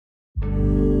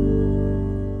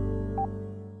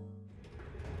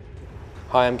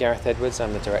Hi, I'm Gareth Edwards,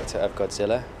 I'm the director of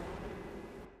Godzilla.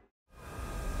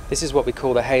 This is what we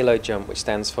call the halo jump, which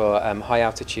stands for high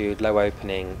altitude, low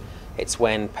opening. It's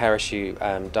when parachute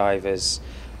divers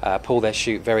pull their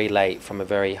chute very late from a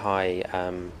very high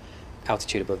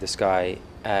altitude above the sky.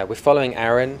 We're following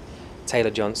Aaron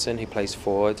Taylor-Johnson, who plays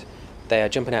Ford. They are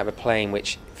jumping out of a plane,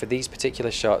 which for these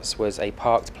particular shots was a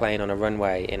parked plane on a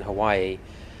runway in Hawaii.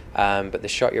 But the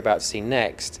shot you're about to see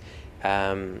next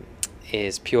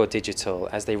is pure digital.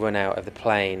 As they run out of the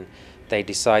plane, they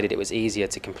decided it was easier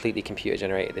to completely computer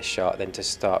generate this shot than to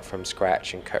start from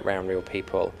scratch and cut around real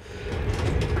people.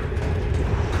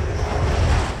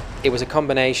 It was a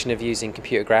combination of using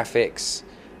computer graphics,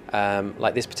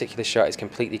 like this particular shot is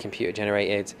completely computer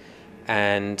generated,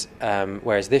 and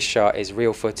whereas this shot is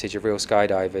real footage of real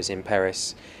skydivers in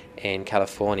Paris in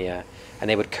California, and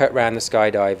they would cut around the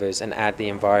skydivers and add the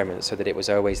environment so that it was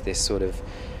always this sort of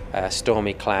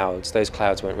stormy clouds. Those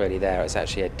clouds weren't really there, it's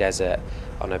actually a desert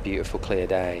on a beautiful clear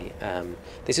day.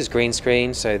 This is green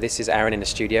screen, so this is Aaron in the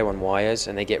studio on wires,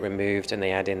 and they get removed and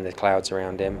they add in the clouds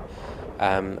around him.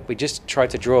 We just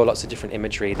tried to draw lots of different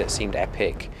imagery that seemed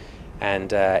epic,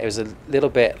 and it was a little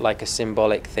bit like a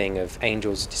symbolic thing of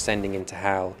angels descending into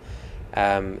hell.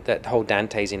 That whole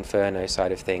Dante's Inferno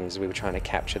side of things, we were trying to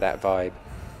capture that vibe.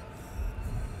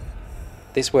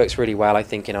 This works really well, I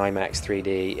think, in IMAX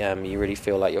 3D. You really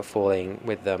feel like you're falling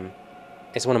with them.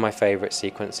 It's one of my favourite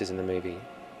sequences in the movie.